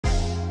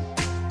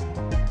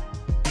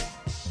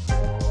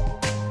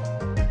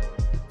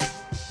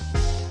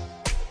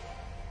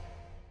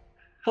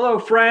Hello,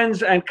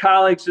 friends and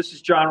colleagues. This is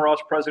John Ross,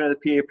 President of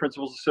the PA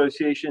Principals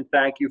Association.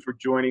 Thank you for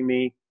joining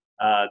me.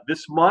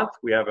 This month,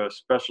 we have a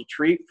special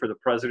treat for the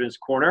President's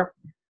Corner.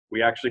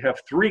 We actually have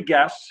three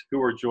guests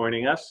who are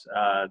joining us.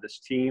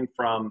 This team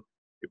from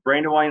the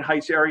Brandywine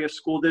Heights Area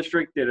School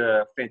District did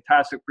a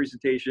fantastic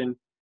presentation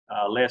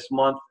last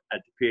month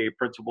at the PA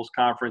Principals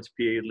Conference,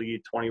 PA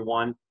Lead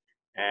 21.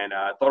 And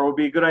I thought it would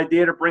be a good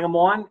idea to bring them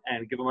on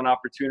and give them an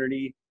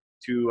opportunity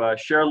to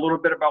share a little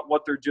bit about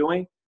what they're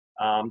doing.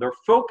 Their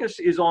focus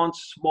is on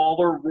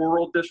smaller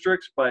rural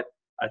districts, but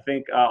I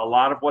think a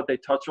lot of what they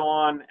touch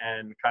on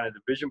and kind of the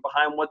vision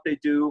behind what they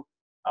do,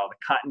 the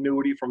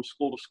continuity from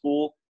school to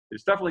school,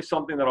 is definitely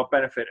something that'll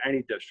benefit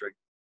any district.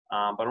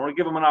 But I want to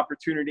give them an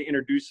opportunity to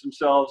introduce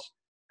themselves,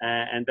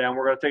 and then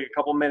we're going to take a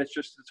couple minutes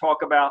just to talk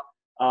about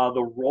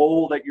the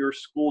role that your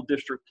school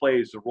district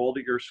plays, the role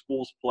that your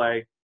schools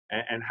play,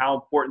 and how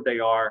important they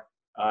are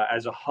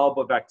as a hub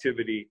of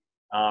activity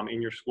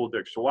in your school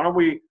district. So why don't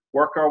we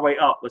work our way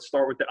up? Let's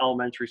start with the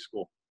elementary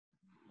school.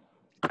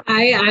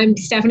 Hi, I'm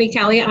Stephanie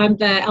Kelly. I'm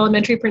the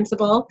elementary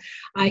principal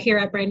here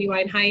at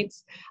Brandywine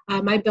Heights.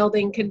 My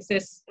building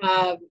consists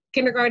of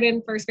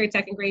kindergarten, first grade,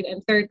 second grade,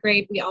 and third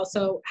grade. We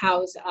also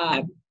house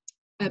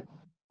a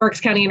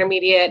Berks County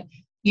Intermediate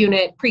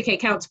Unit Pre-K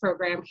Counts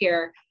program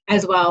here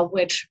as well,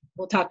 which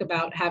we'll talk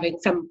about having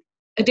some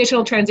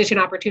additional transition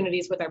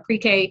opportunities with our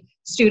pre-K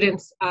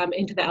students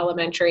into the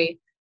elementary.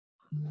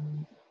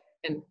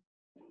 And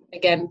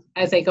again,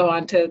 as they go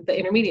on to the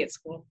intermediate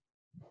school.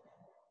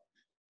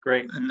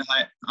 Great. And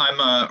hi,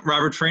 I'm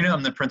Robert Farina.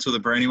 I'm the principal of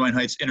the Brandywine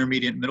Heights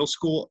Intermediate Middle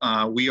School.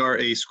 We are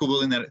a school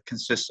building that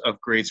consists of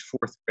grades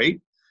 4th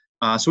grade.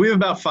 So we have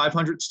about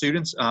 500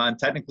 students, and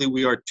technically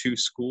we are two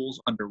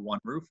schools under one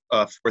roof,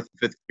 4th and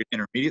 5th grade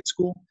intermediate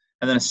school,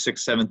 and then a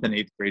 6th, 7th, and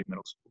 8th grade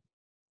middle school.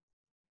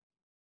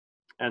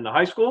 And the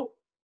high school?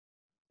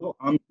 Well,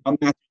 I'm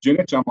Matthew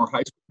Jinich. I'm our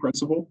high school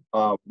principal.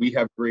 We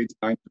have grades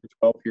 9 through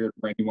 12 here at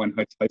Brandywine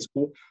Heights High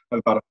School. We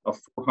have about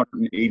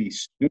 480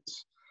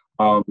 students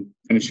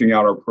finishing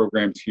out our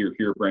programs here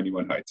at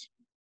Brandywine Heights.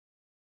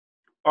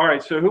 All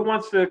right, so who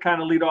wants to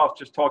kind of lead off?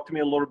 Just talk to me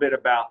a little bit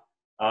about,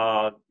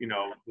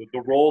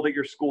 the role that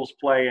your schools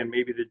play and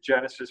maybe the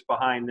genesis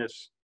behind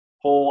this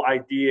whole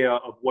idea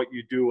of what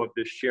you do of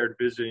this shared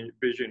vision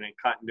and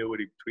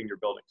continuity between your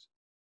buildings.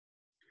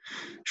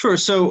 Sure.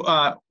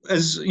 So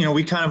as you know,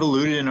 we kind of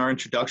alluded in our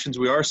introductions,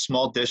 we are a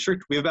small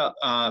district. We have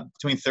about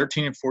between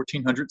 13 and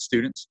 1,400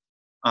 students.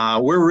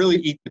 We're really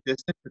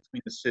equidistant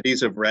between the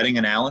cities of Reading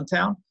and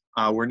Allentown.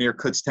 We're near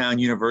Kutztown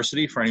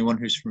University, for anyone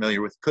who's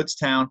familiar with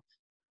Kutztown.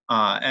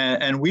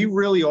 And we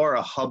really are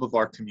a hub of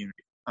our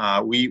community.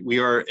 We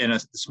are in a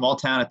small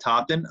town of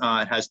Topton.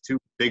 It has two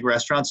big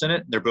restaurants in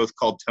it. They're both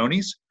called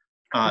Tony's.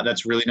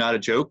 That's really not a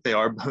joke. They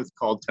are both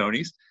called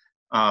Tony's.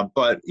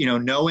 But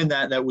knowing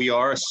that we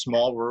are a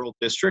small rural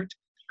district,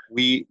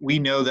 we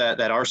know that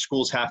our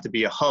schools have to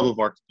be a hub of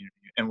our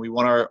community, and we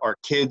want our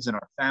kids and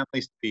our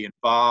families to be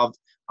involved,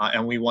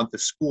 and we want the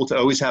school to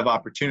always have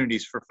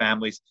opportunities for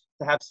families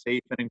to have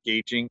safe and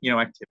engaging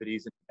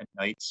activities and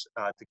nights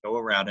to go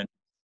around. And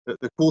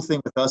the cool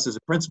thing with us as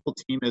a principal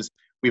team is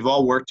we've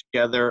all worked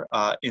together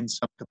in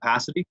some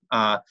capacity.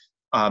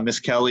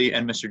 Ms. Kelly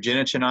and Mr.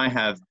 Jinich and I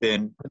have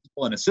been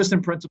principal and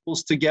assistant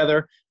principals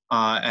together.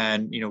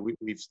 And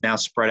we've now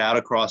spread out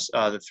across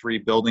the three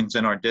buildings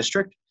in our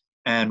district,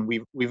 and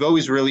we've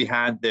always really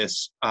had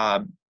this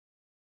kind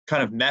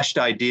of meshed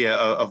idea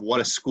of what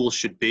a school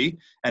should be,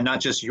 and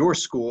not just your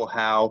school,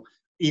 how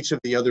each of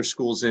the other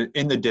schools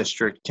in the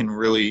district can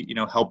really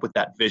help with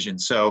that vision.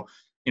 So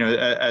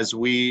as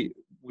we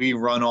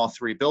run all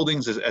three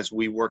buildings, as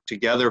we work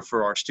together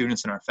for our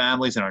students and our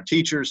families and our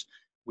teachers,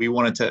 we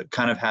wanted to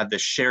kind of have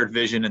this shared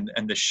vision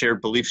and the shared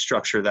belief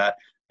structure that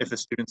if a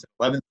student's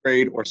in 11th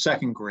grade or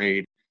 2nd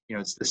grade,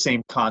 it's the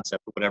same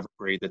concept of whatever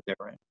grade that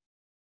they're in.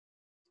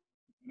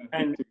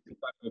 And to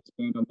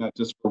expand on that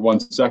just for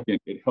 1 second,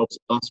 it helps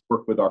us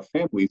work with our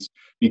families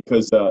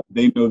because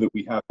they know that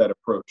we have that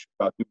approach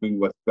about doing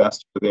what's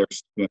best for their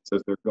students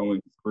as they're going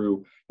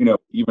through,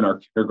 even our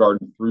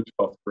kindergarten through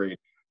 12th grade.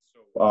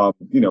 So,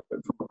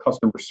 from a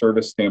customer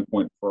service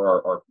standpoint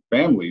for our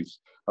families,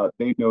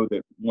 they know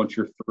that once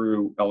you're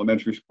through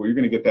elementary school, you're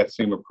going to get that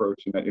same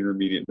approach in that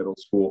intermediate middle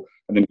school.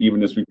 And then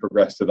even as we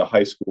progress to the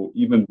high school,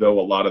 even though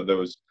a lot of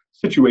those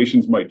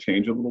situations might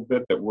change a little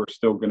bit, that we're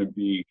still going to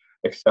be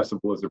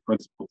accessible as a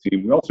principal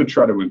team. We also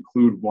try to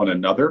include one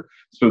another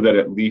so that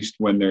at least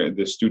when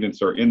the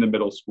students are in the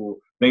middle school,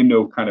 they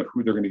know kind of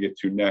who they're going to get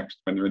to next.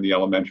 When they're in the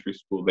elementary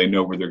school, they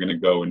know where they're going to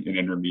go in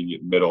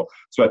intermediate middle.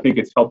 So I think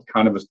it's helped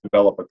kind of us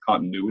develop a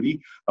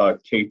continuity,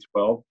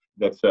 K-12,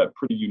 that's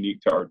pretty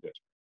unique to our district.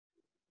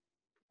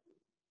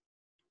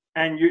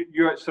 And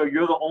so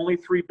you're the only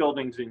three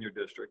buildings in your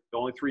district, the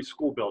only three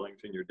school buildings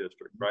in your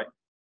district, right?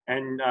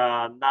 And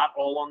not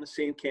all on the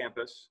same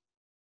campus,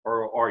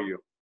 or are you?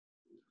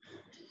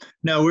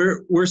 No,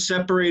 we're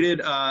separated.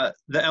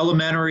 The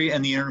elementary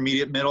and the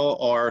intermediate middle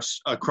are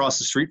across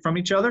the street from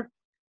each other,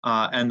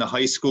 and the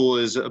high school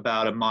is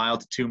about 1 mile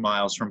to 2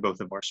 miles from both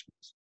of our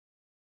schools.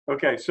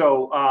 Okay,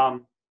 so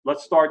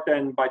let's start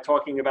then by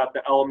talking about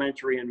the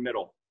elementary and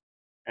middle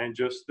and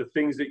just the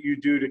things that you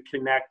do to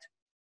connect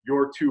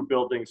your two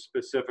buildings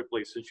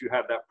specifically, since you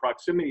have that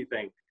proximity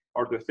thing.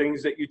 Are there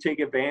things that you take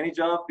advantage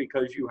of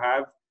because you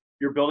have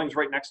your buildings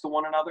right next to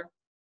one another?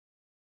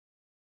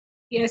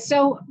 Yeah,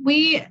 so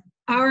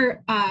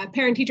our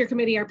parent-teacher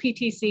committee, our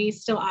PTC,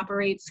 still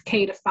operates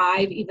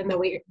K-5, even though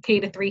we're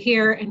K-3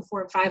 here and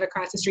 4 and 5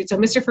 across the street. So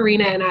Mr.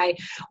 Farina and I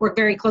work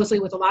very closely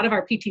with a lot of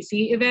our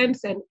PTC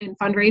events and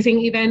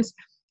fundraising events.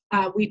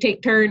 We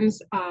take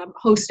turns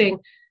hosting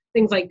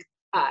things like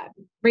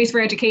Race for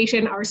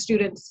Education. Our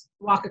students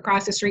walk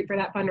across the street for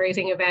that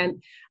fundraising event.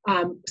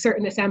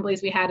 Certain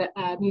assemblies, we had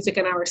a Music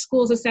in Our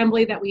Schools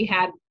assembly that we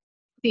had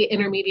the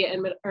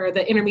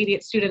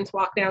intermediate students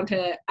walk down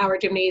to our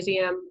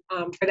gymnasium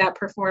for that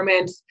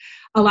performance.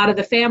 A lot of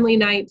the family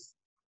nights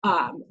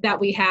that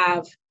we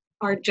have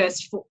are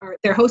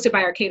they're hosted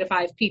by our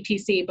K-5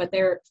 PTC, but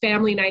they're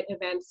family night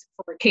events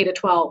for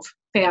K-12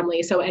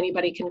 families. So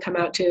anybody can come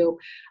out to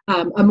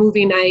a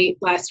movie night.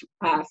 Last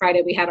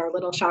Friday, we had our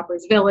Little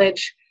Shoppers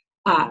Village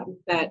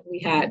that we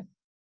had,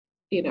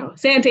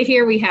 Santa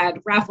here. We had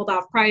raffled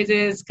off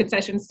prizes,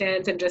 concession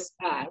stands, and just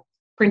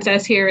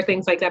Princess here,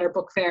 things like that, or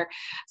book fair.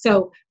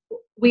 So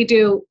we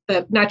do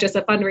not just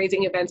the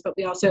fundraising events, but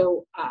we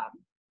also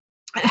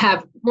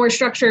have more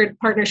structured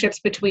partnerships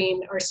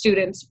between our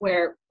students,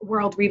 where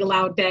World Read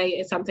Aloud Day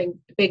is something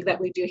big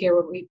that we do here,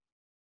 where we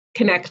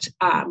connect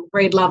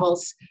grade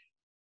levels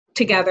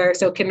together.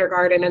 So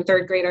kindergarten and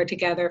third grade are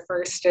together,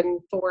 first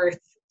and fourth,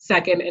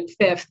 second and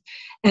fifth,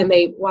 and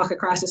they walk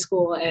across the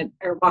school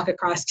or walk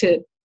across to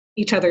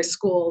each other's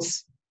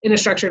schools in a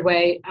structured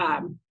way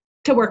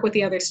to work with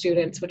the other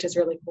students, which is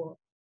really cool.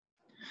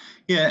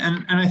 Yeah,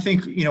 and I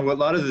think, a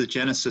lot of the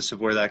genesis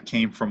of where that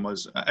came from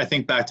was, I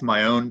think back to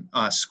my own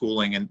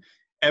schooling, and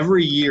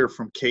every year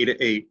from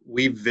K-8,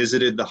 we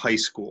visited the high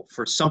school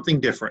for something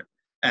different.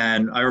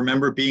 And I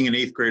remember being an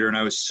 8th grader, and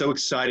I was so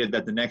excited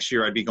that the next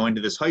year I'd be going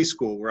to this high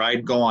school where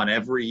I'd go on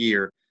every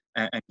year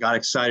and got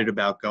excited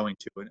about going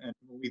to it. And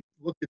when we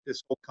looked at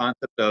this whole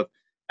concept of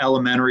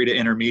elementary to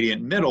intermediate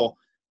and middle,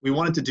 we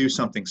wanted to do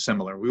something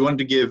similar. We wanted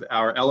to give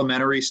our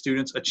elementary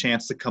students a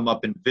chance to come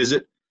up and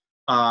visit,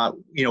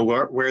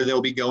 where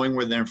they'll be going,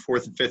 where they're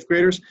 4th and 5th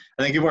graders,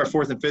 and then give our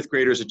 4th and 5th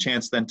graders a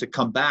chance then to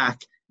come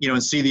back,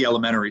 and see the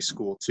elementary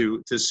school,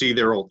 to see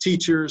their old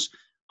teachers.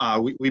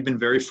 We've been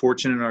very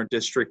fortunate in our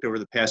district over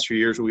the past few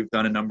years where we've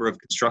done a number of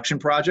construction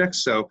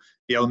projects. So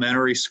the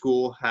elementary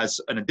school has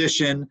an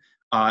addition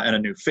and a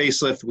new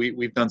facelift.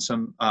 We've done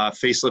some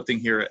facelifting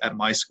here at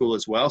my school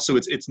as well. So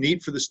it's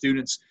neat for the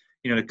students,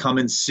 to come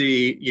and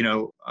see,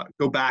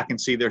 go back and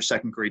see their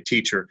 2nd grade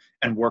teacher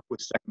and work with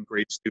 2nd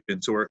grade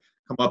students, or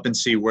come up and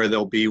see where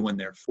they'll be when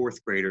they're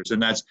 4th graders.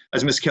 And that's,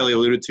 as Ms. Kelly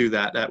alluded to,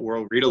 that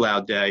World Read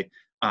Aloud Day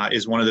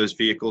is one of those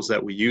vehicles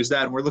that we use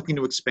that. And we're looking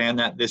to expand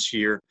that this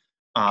year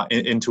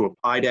into a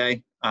Pi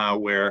Day,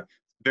 where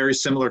very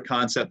similar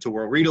concept to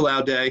World Read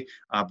Aloud Day,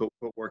 but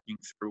working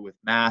through with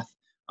math.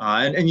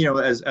 And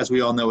as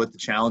we all know, with the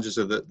challenges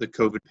of the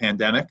COVID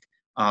pandemic,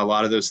 a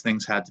lot of those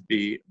things had to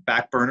be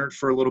backburnered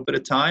for a little bit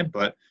of time,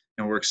 but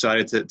we're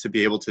excited to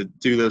be able to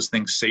do those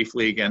things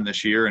safely again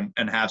this year,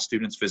 and have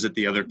students visit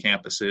the other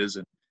campuses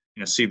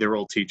and see their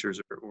old teachers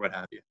or what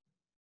have you.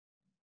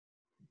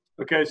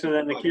 Okay, so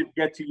then the kids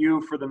get to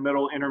you for the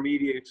middle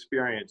intermediate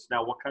experience.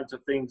 Now, what kinds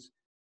of things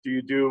do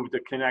you do to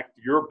connect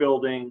your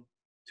building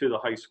to the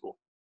high school?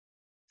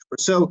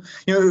 So,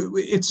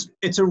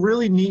 it's a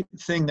really neat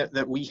thing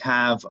that we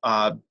have,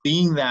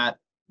 being that,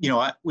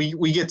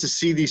 we get to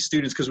see these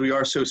students, because we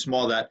are so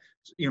small, that,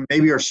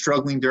 maybe are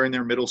struggling during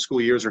their middle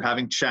school years or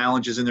having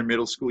challenges in their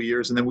middle school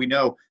years. And then we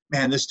know,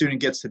 man, this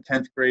student gets to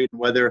 10th grade, and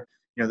whether,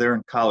 they're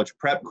in college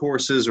prep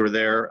courses, or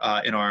they're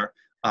in our,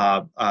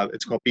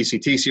 it's called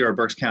BCTC, our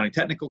Berks County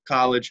Technical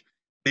College,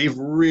 they've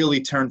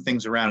really turned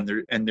things around,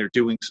 and they're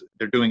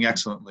doing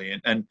excellently.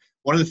 And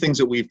one of the things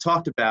that we've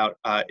talked about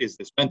is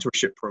this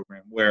mentorship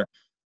program, where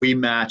we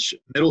match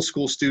middle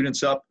school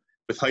students up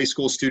with high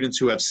school students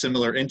who have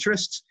similar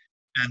interests.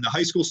 And the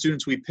high school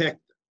students we picked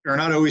are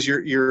not always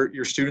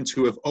your students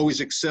who have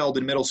always excelled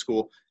in middle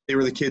school. They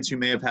were the kids who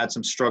may have had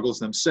some struggles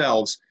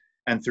themselves,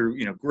 and through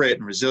grit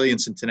and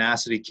resilience and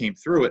tenacity came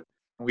through it.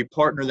 And we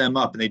partner them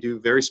up, and they do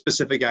very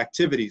specific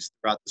activities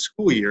throughout the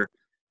school year.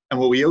 And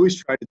what we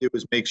always try to do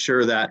is make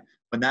sure that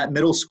when that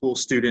middle school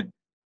student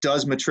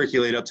does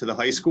matriculate up to the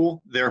high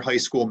school, their high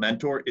school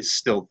mentor is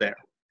still there.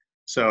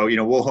 So,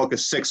 we'll hook a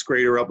 6th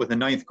grader up with a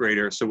 9th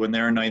grader. So when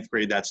they're in 9th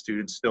grade, that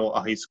student's still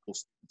a high school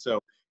student. So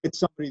it's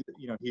somebody that,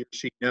 he or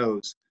she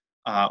knows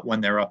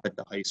when they're up at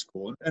the high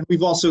school. And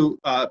we've also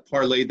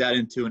parlayed that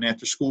into an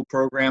after-school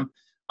program.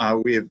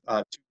 We have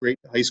 3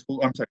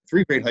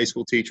 great high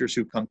school teachers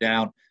who come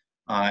down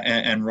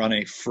and run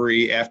a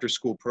free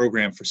after-school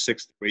program for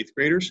 6th to 8th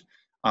graders.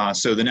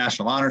 So the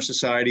National Honor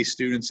Society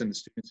students and the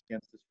Students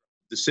Against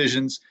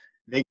Decisions,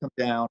 they come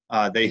down,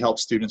 they help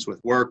students with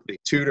work, they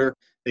tutor,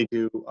 they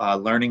do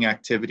learning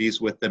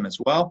activities with them as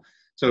well.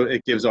 So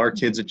it gives our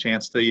kids a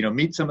chance to,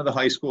 meet some of the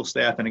high school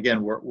staff, and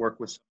again, work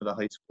with some of the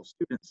high school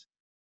students.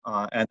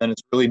 And then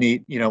it's really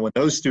neat, when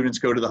those students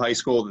go to the high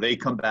school, they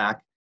come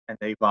back and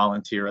they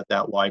volunteer at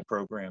that Y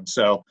program.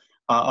 So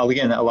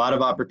again, a lot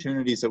of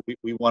opportunities that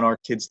we want our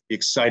kids to be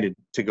excited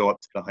to go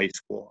up to the high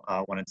school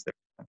when it's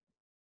there.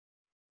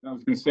 I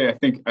was going to say,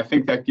 I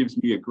think that gives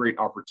me a great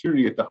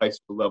opportunity at the high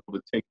school level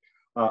to take.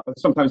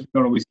 Sometimes we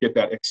don't always get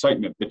that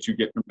excitement that you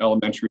get from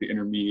elementary to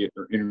intermediate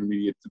or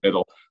intermediate to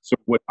middle. So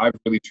what I've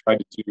really tried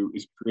to do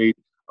is create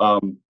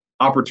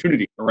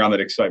opportunity around that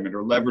excitement,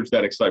 or leverage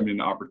that excitement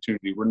and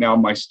opportunity, where now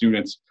my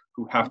students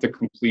who have to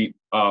complete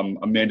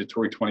a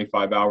mandatory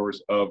 25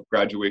 hours of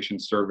graduation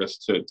service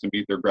to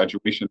meet their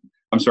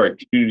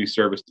community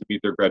service to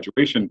meet their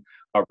graduation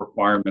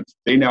requirements,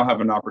 they now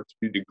have an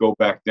opportunity to go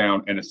back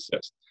down and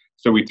assist.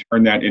 So we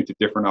turn that into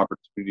different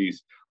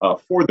opportunities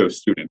for those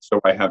students. So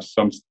I have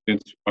some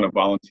students who want to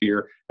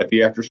volunteer at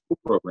the after school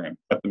program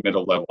at the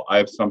middle level. I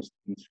have some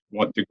students who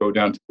want to go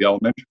down to the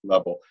elementary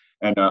level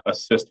and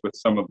assist with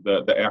some of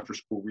the after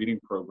school reading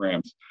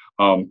programs.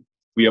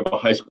 We have a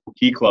high school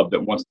key club that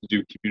wants to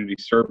do community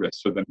service,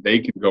 so then they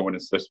can go and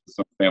assist with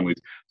some families.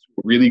 So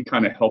it really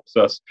kind of helps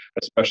us,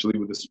 especially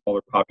with a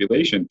smaller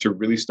population, to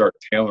really start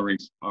tailoring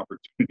some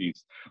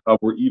opportunities.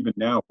 Where even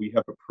now we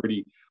have a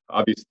pretty,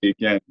 obviously,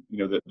 again,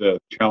 the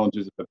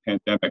challenges of the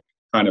pandemic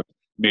kind of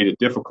made it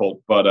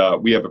difficult,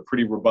 but we have a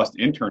pretty robust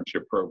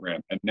internship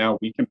program, and now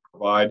we can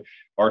provide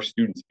our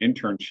students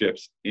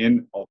internships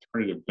in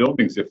alternative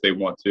buildings if they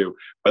want to,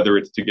 whether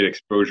it's to get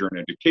exposure in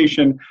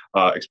education,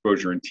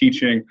 exposure in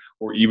teaching,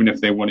 or even if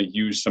they want to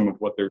use some of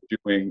what they're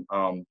doing,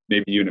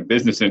 maybe even a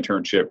business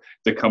internship,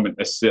 to come and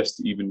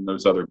assist even in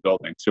those other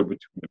buildings. So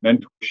between the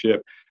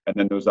mentorship and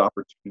then those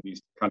opportunities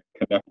to kind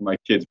of connect my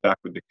kids back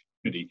with the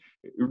community,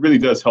 it really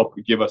does help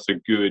give us a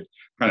good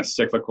kind of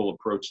cyclical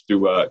approach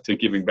to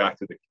giving back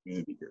to the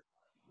community here.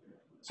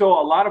 So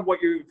a lot of what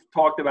you've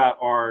talked about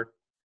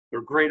they're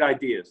great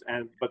ideas,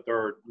 but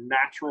they're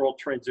natural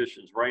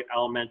transitions, right?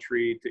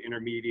 Elementary to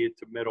intermediate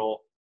to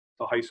middle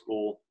to high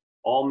school,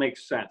 all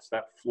makes sense,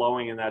 that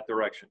flowing in that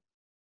direction.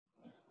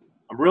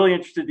 I'm really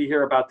interested to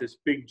hear about this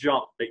big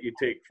jump that you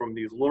take from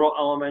these little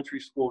elementary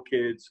school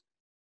kids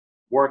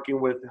working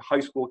with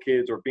high school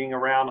kids or being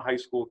around high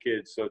school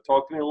kids. So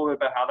talk to me a little bit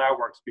about how that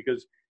works,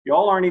 because you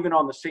all aren't even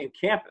on the same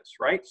campus,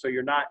 right? So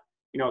you're not,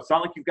 it's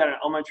not like you've got an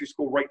elementary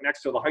school right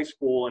next to the high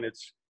school, and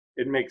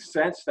it makes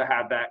sense to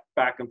have that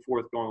back and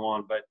forth going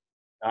on.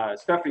 But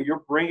Stephanie,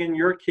 you're bringing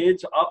your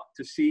kids up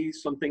to see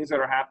some things that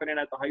are happening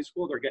at the high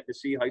school. They're getting to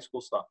see high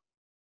school stuff.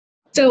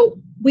 So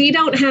we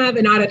don't have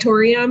an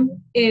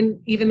auditorium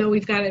even though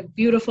we've got a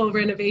beautiful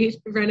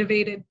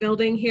renovated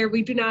building here,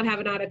 we do not have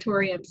an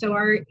auditorium. So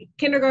our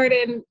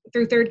kindergarten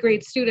through third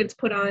grade students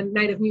put on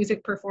night of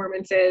music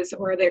performances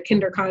or their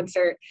kinder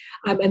concert,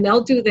 and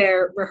they'll do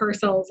their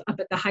rehearsals up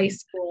at the high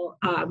school.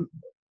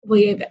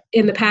 We've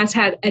in the past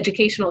had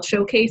educational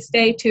showcase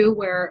day too,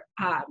 where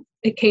at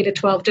K to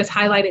 12, just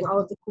highlighting all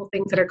of the cool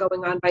things that are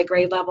going on by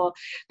grade level.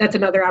 That's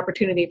another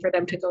opportunity for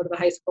them to go to the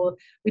high school.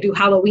 We do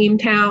Halloween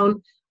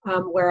Town,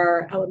 where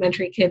our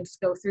elementary kids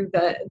go through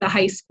the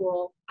high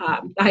school.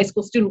 The high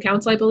school student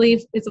council, I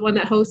believe, is the one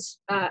that hosts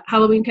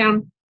Halloween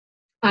Town.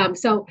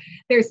 So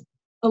there's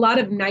a lot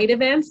of night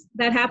events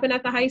that happen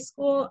at the high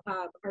school.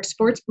 Our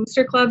sports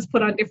booster clubs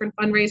put on different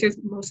fundraisers.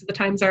 Most of the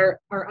times are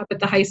up at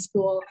the high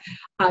school.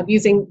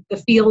 Using the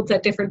fields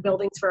at different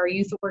buildings for our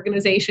youth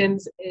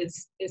organizations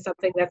is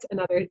something that's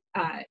another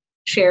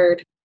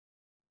shared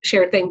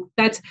thing.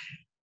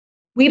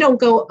 We don't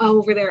go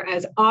over there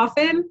as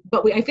often,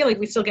 but I feel like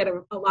we still get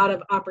a lot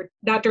of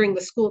not during the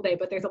school day,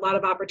 but there's a lot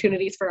of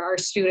opportunities for our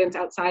students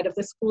outside of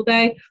the school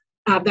day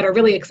that are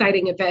really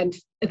exciting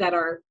events that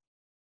are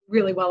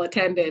really well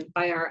attended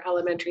by our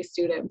elementary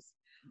students.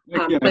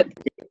 I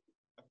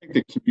think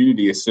the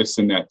community assists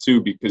in that too,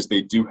 because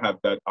they do have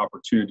that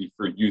opportunity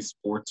for youth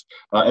sports.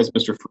 As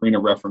Mr. Farina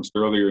referenced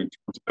earlier, in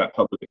terms of that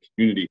help with the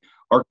community,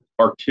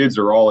 our kids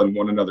are all in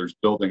one another's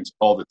buildings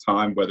all the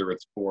time, whether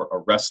it's for a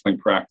wrestling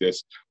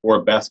practice or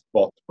a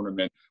basketball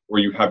tournament, or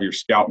you have your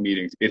scout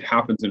meetings. It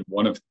happens in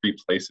one of three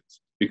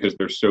places because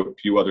there's so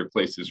few other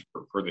places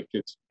for the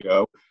kids to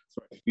go.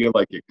 So I feel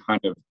like it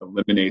kind of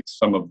eliminates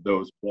some of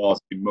those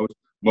walls.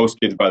 Most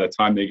kids, by the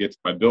time they get to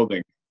my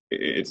building,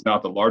 it's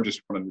not the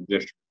largest one in the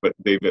district, but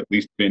they've at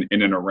least been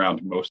in and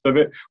around most of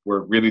it,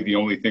 where really the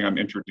only thing I'm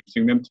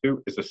introducing them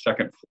to is a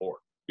second floor,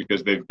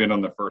 because they've been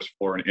on the first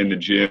floor and in the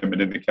gym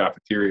and in the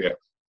cafeteria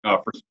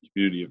for some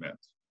community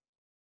events.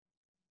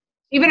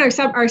 Even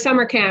our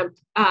summer camp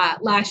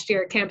last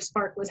year, Camp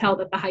Spark, was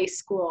held at the high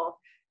school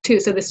too,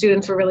 so the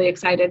students were really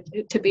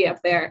excited to be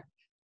up there.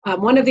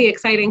 One of the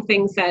exciting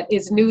things that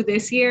is new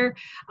this year,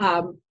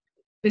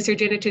 Mr.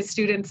 Jinich's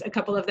students, a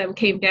couple of them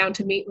came down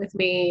to meet with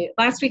me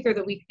last week or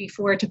the week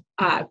before.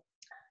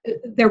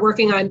 They're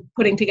working on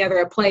putting together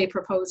a play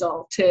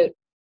proposal to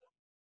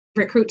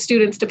recruit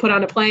students to put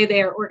on a play.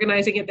 They are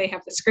organizing it. They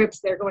have the scripts.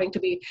 They're going to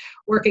be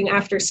working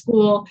after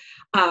school.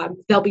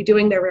 They'll be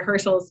doing their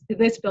rehearsals in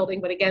this building,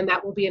 but again,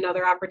 that will be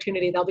another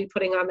opportunity. They'll be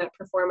putting on that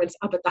performance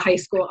up at the high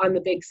school on the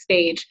big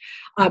stage.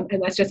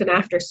 And that's just an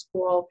after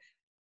school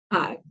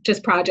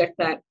just project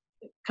that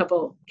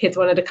couple kids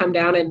wanted to come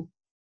down and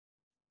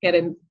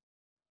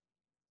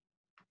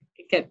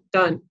get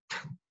done.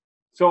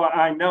 So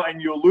I know,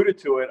 and you alluded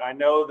to it, I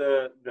know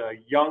the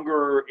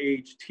younger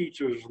age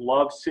teachers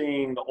love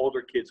seeing the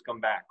older kids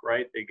come back,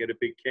 right? They get a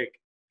big kick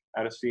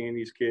out of seeing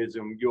these kids.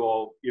 And you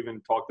all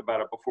even talked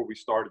about it before we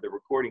started the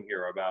recording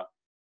here about,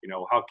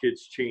 how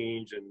kids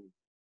change and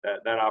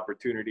that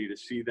opportunity to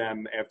see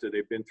them after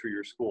they've been through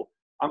your school.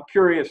 I'm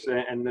curious,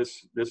 and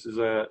this is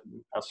a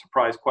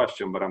surprise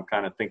question, but I'm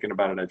kind of thinking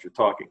about it as you're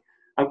talking.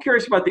 I'm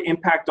curious about the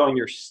impact on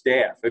your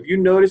staff. Have you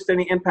noticed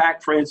any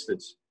impact? For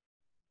instance,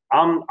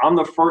 I'm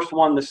the first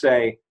one to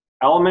say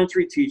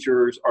elementary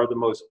teachers are the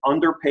most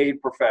underpaid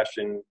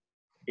profession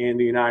in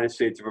the United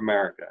States of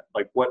America.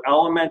 Like what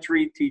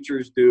elementary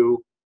teachers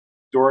do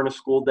during a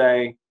school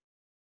day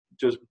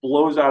just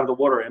blows out of the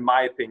water, in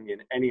my opinion,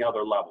 any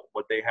other level,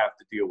 what they have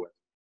to deal with.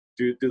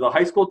 Do the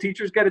high school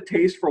teachers get a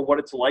taste for what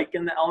it's like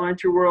in the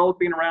elementary world,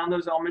 being around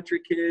those elementary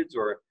kids,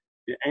 or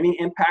any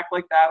impact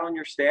like that on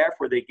your staff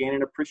where they gain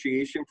an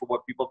appreciation for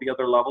what people at the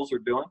other levels are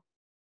doing?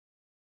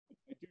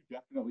 I do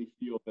definitely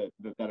feel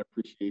that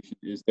appreciation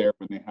is there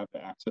when they have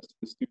the access to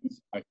the students.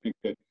 I think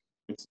that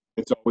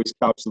it's always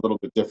couched a little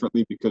bit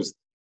differently because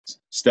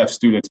staff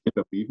students get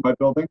to leave my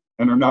building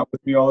and are not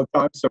with me all the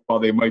time. So while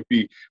they might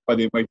be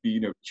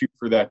cute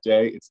for that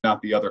day, it's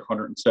not the other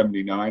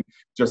 179.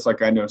 Just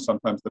like I know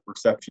sometimes the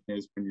perception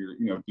is when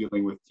you're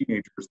dealing with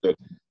teenagers that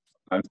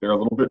sometimes they're a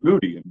little bit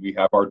moody, and we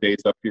have our days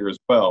up here as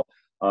well.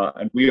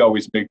 And we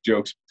always make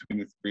jokes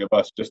between the three of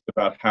us just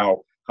about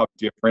how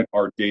different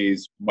our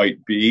days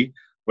might be.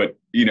 But,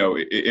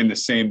 in the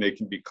same, they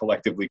can be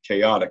collectively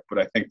chaotic. But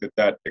I think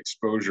that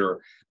exposure,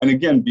 and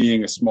again,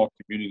 being a small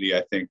community,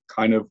 I think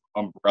kind of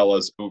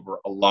umbrellas over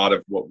a lot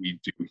of what we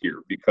do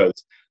here, because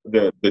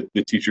the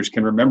teachers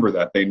can remember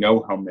that. They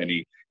know how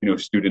many,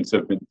 students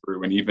have been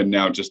through. And even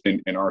now, just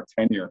in our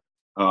tenure,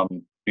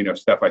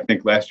 Steph, I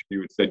think last year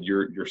you had said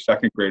your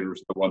second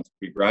graders are the ones to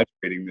be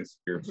graduating this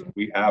year. So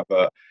we have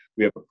a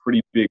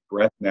pretty big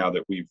breadth now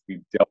that we've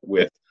dealt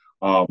with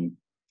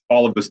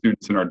all of the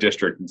students in our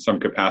district in some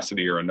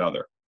capacity or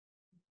another.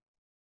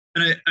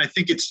 And I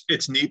think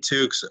it's neat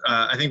too, because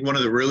I think one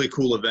of the really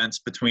cool events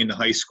between the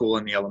high school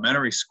and the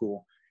elementary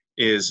school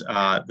is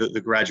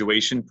the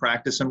graduation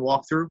practice and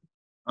walkthrough.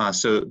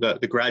 So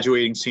the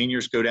graduating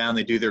seniors go down,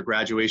 they do their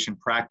graduation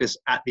practice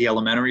at the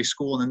elementary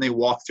school, and then they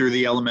walk through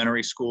the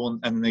elementary school,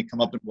 and then they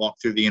come up and walk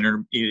through the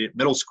intermediate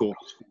middle school.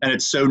 And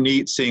it's so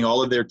neat seeing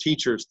all of their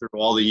teachers through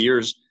all the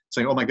years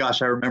saying, oh my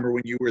gosh, I remember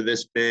when you were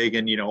this big,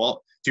 and, do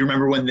you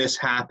remember when this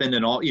happened,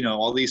 and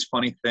all these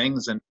funny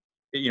things. And,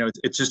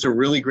 it's just a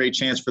really great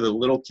chance for the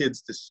little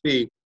kids to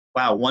see,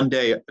 wow, one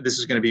day this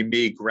is going to be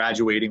me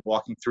graduating,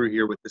 walking through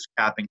here with this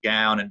cap and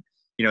gown. And,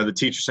 the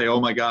teachers say,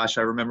 oh my gosh,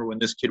 I remember when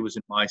this kid was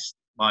in my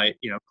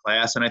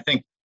class. And I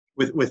think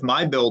with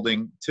my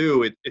building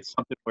too, it's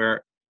something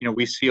where,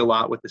 we see a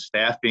lot with the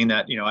staff, being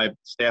that, I have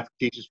staff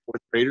who teaches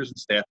fourth graders and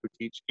staff who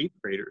teach eighth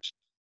graders.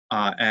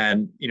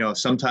 And,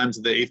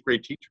 sometimes the eighth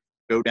grade teacher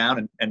go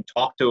down and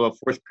talk to a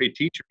fourth grade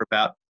teacher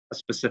about a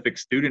specific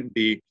student and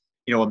be,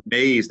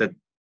 amazed at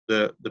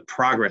the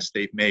progress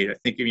they've made. I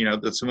think,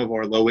 that some of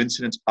our low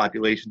incidence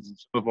populations and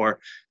some of our,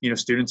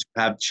 students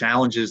who have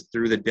challenges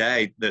through the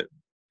day that,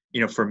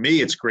 for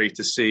me, it's great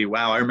to see,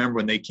 wow, I remember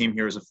when they came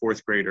here as a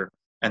fourth grader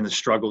and the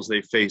struggles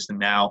they faced, and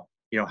now,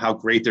 how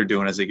great they're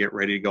doing as they get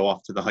ready to go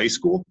off to the high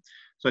school.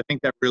 So I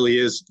think that really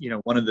is,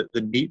 one of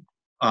the neat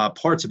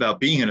parts about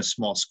being in a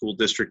small school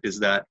district is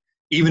that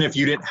even if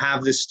you didn't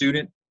have this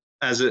student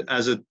as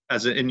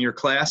in your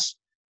class,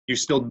 you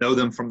still know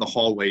them from the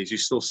hallways.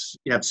 You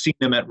have seen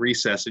them at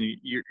recess, and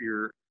you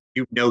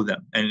know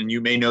them, and you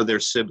may know their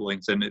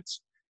siblings, and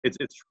it's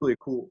really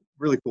cool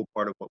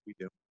part of what we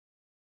do.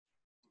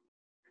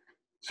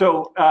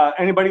 So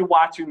anybody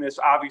watching this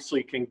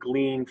obviously can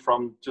glean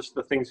from just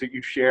the things that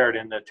you shared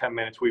in the 10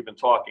 minutes we've been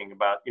talking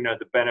about,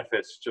 the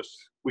benefits. Just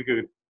we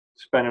could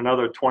spend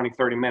another 20,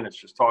 30 minutes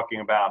just talking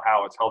about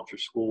how it's helped your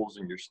schools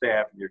and your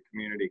staff and your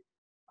community.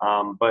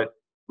 But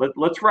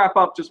let's wrap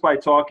up just by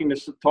talking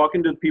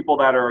to people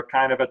that are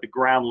kind of at the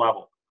ground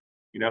level,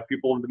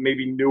 people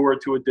maybe newer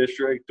to a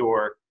district,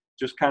 or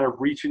just kind of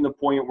reaching the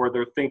point where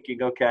they're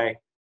thinking, okay,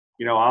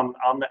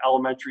 I'm the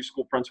elementary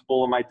school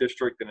principal in my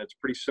district, and it's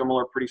pretty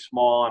similar, pretty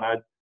small, and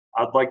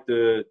I'd like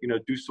to,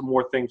 do some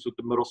more things with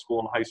the middle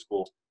school and high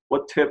school.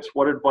 What tips,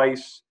 what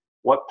advice,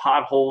 what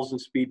potholes and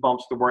speed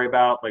bumps to worry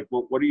about? Like,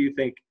 what do you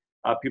think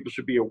people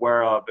should be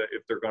aware of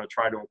if they're going to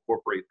try to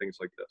incorporate things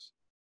like this?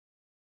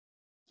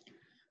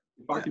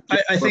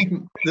 I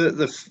think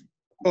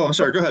oh, I'm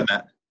sorry, go ahead,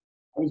 Matt.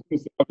 I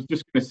was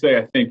just going to say,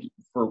 I think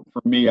for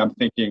me, I'm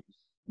thinking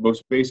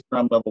most base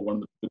ground level, one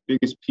of the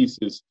biggest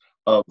pieces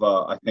of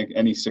I think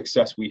any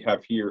success we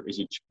have here is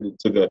attributed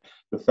to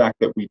the fact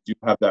that we do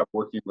have that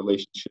working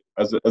relationship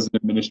as an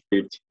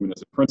administrative team and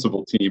as a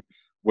principal team,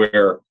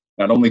 where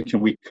not only can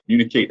we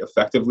communicate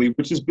effectively,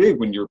 which is big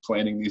when you're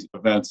planning these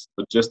events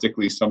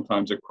logistically,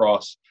 sometimes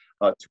across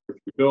 2 or 3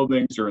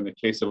 buildings, or in the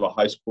case of a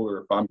high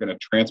schooler, if I'm going to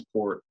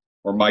transport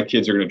or my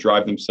kids are going to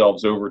drive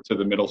themselves over to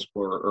the middle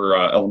school or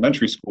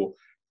elementary school,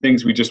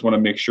 things we just want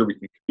to make sure we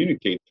can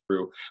communicate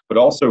through, but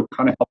also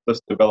kind of help us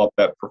develop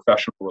that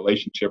professional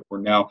relationship where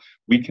now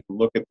we can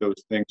look at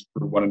those things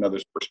through one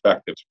another's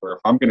perspectives, where if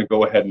I'm going to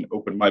go ahead and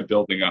open my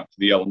building up to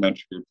the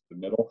elementary or to the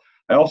middle,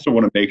 I also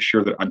want to make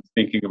sure that I'm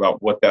thinking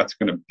about what that's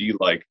going to be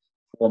like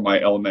for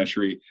my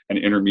elementary and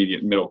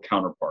intermediate middle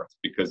counterparts,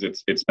 because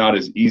it's not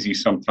as easy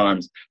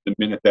sometimes the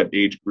minute that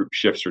age group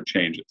shifts or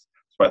changes.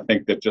 So I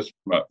think that just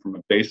from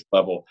a base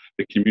level,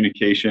 the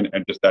communication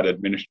and just that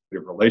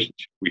administrative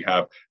relationship we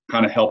have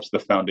kind of helps the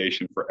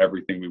foundation for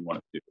everything we want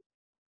to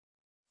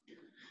do.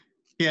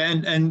 Yeah,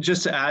 and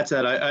just to add to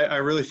that, I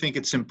really think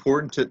it's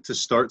important to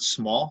start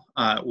small.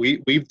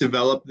 We've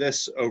developed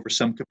this over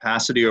some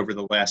capacity over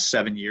the last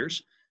 7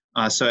 years.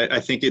 So I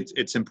think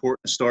it's important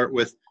to start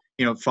with,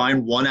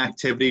 find one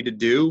activity to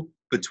do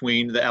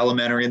between the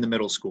elementary and the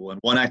middle school, and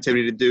one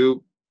activity to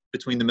do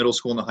between the middle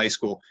school and the high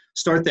school.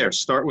 Start there.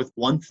 Start with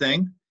one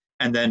thing,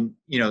 and then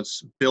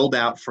build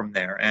out from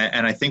there.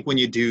 And I think when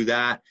you do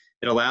that,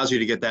 it allows you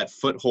to get that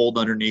foothold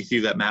underneath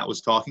you that Matt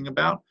was talking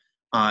about,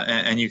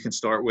 and you can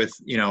start with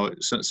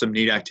some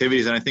neat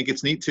activities. And I think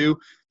it's neat to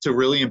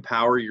really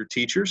empower your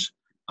teachers.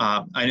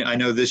 I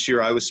know this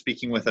year I was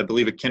speaking with, I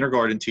believe, a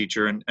kindergarten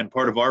teacher, and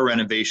part of our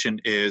renovation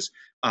is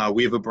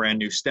we have a brand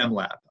new STEM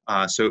lab.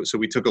 So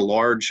we took a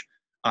large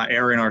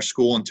area in our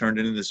school and turned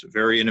it into this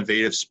very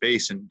innovative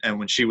space. And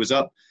when she was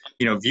up,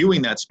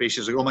 viewing that space, she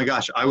was like, oh my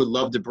gosh, I would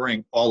love to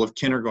bring all of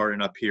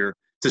kindergarten up here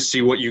to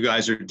see what you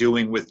guys are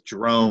doing with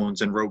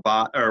drones and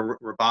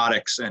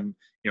robotics and,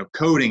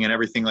 coding and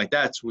everything like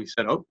that. So we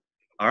said, oh,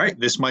 all right,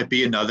 this might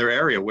be another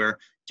area where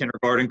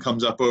kindergarten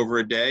comes up over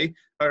a day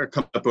or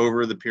comes up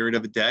over the period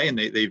of a day, and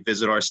they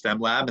visit our STEM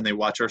lab and they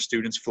watch our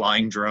students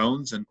flying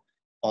drones and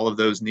all of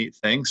those neat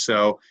things.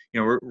 So,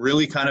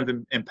 really kind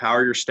of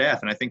empower your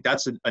staff. And I think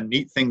that's a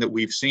neat thing that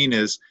we've seen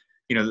is,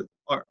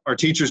 our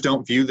teachers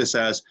don't view this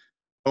as,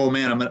 oh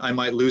man, I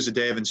might lose a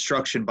day of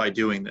instruction by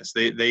doing this.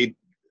 They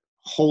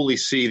wholly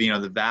see,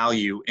 the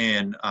value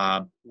in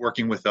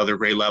working with other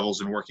grade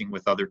levels and working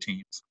with other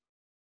teams.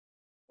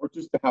 Or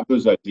just to have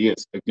those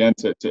ideas, again,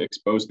 to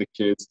expose the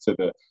kids to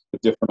the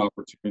different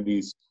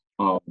opportunities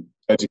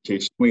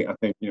educationally. I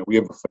think, we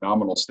have a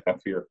phenomenal staff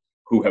here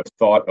who have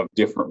thought of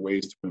different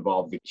ways to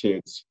involve the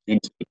kids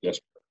into the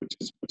district,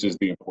 which is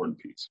the important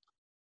piece.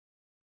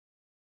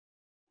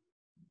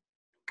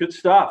 Good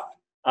stuff.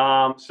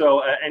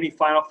 So any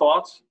final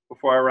thoughts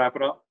before I wrap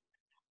it up?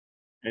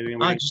 Anything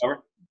we need to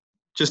cover?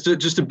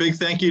 Just a big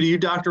thank you to you,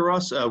 Dr.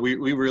 Ross.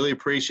 We really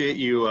appreciate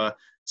you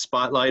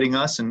spotlighting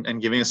us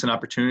and giving us an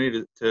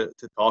opportunity to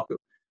talk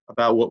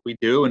about what we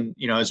do. And,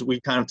 as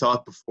we kind of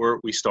talked before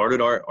we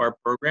started our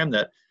program,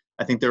 that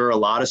I think there are a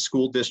lot of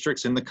school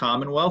districts in the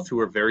Commonwealth who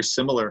are very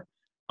similar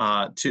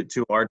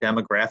to our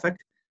demographic.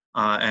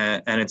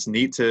 And it's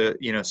neat to,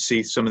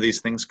 see some of these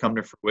things come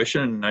to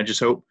fruition. And I just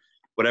hope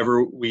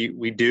whatever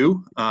we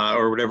do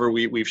or whatever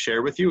we've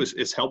shared with you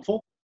is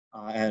helpful.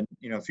 And,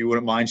 if you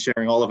wouldn't mind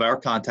sharing all of our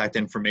contact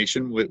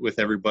information with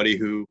everybody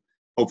who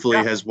hopefully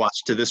has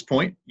watched to this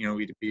point,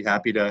 we'd be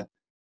happy to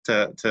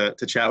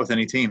chat with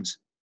any teams.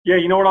 Yeah,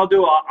 you know what I'll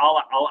do?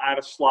 I'll add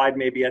a slide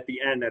maybe at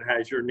the end that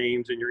has your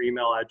names and your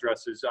email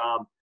addresses.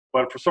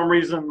 But for some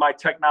reason, my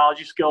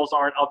technology skills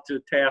aren't up to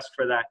the task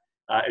for that.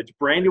 It's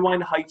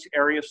Brandywine Heights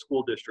Area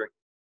School District.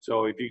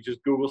 So if you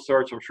just Google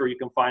search, I'm sure you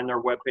can find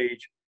their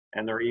webpage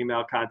and their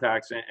email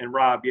contacts. And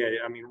Rob, yeah,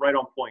 I mean, right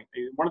on point.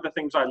 One of the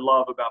things I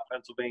love about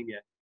Pennsylvania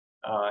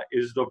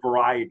is the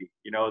variety,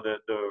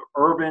 the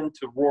urban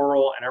to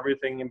rural and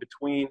everything in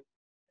between.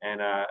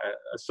 And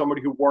as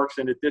somebody who works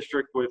in a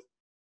district with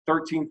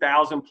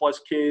 13,000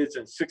 plus kids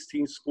and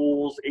 16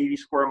 schools, 80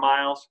 square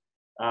miles,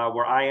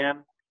 where I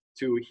am,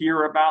 to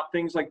hear about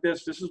things like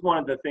this is one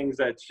of the things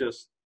that's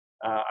just,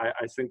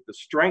 I think the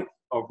strength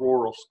of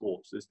rural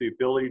schools is the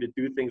ability to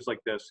do things like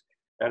this.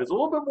 That is a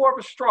little bit more of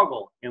a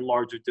struggle in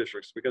larger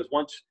districts, because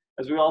once,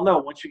 as we all know,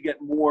 once you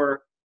get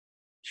more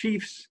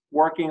chiefs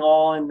working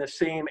all in the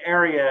same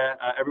area,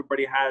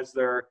 everybody has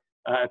their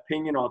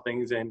opinion on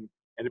things, and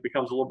it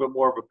becomes a little bit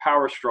more of a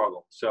power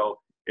struggle. So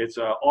it's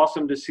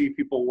awesome to see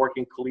people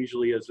working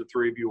collegially as the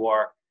three of you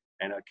are,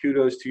 and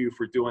kudos to you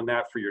for doing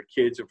that for your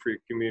kids and for your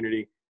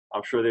community.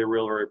 I'm sure they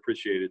really, really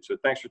appreciate it. So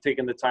thanks for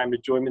taking the time to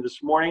join me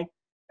this morning.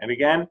 And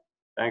again,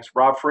 thanks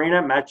Rob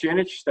Farina, Matt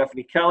Jinich,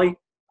 Stephanie Kelly,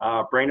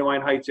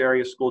 Brandywine Heights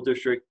Area School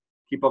District.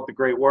 Keep up the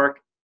great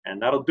work.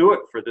 And that'll do it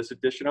for this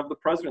edition of the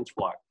President's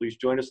Block. Please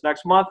join us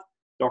next month.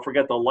 Don't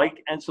forget to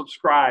like and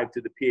subscribe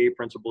to the PA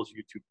Principals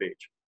YouTube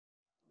page.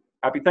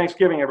 Happy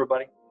Thanksgiving,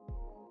 everybody.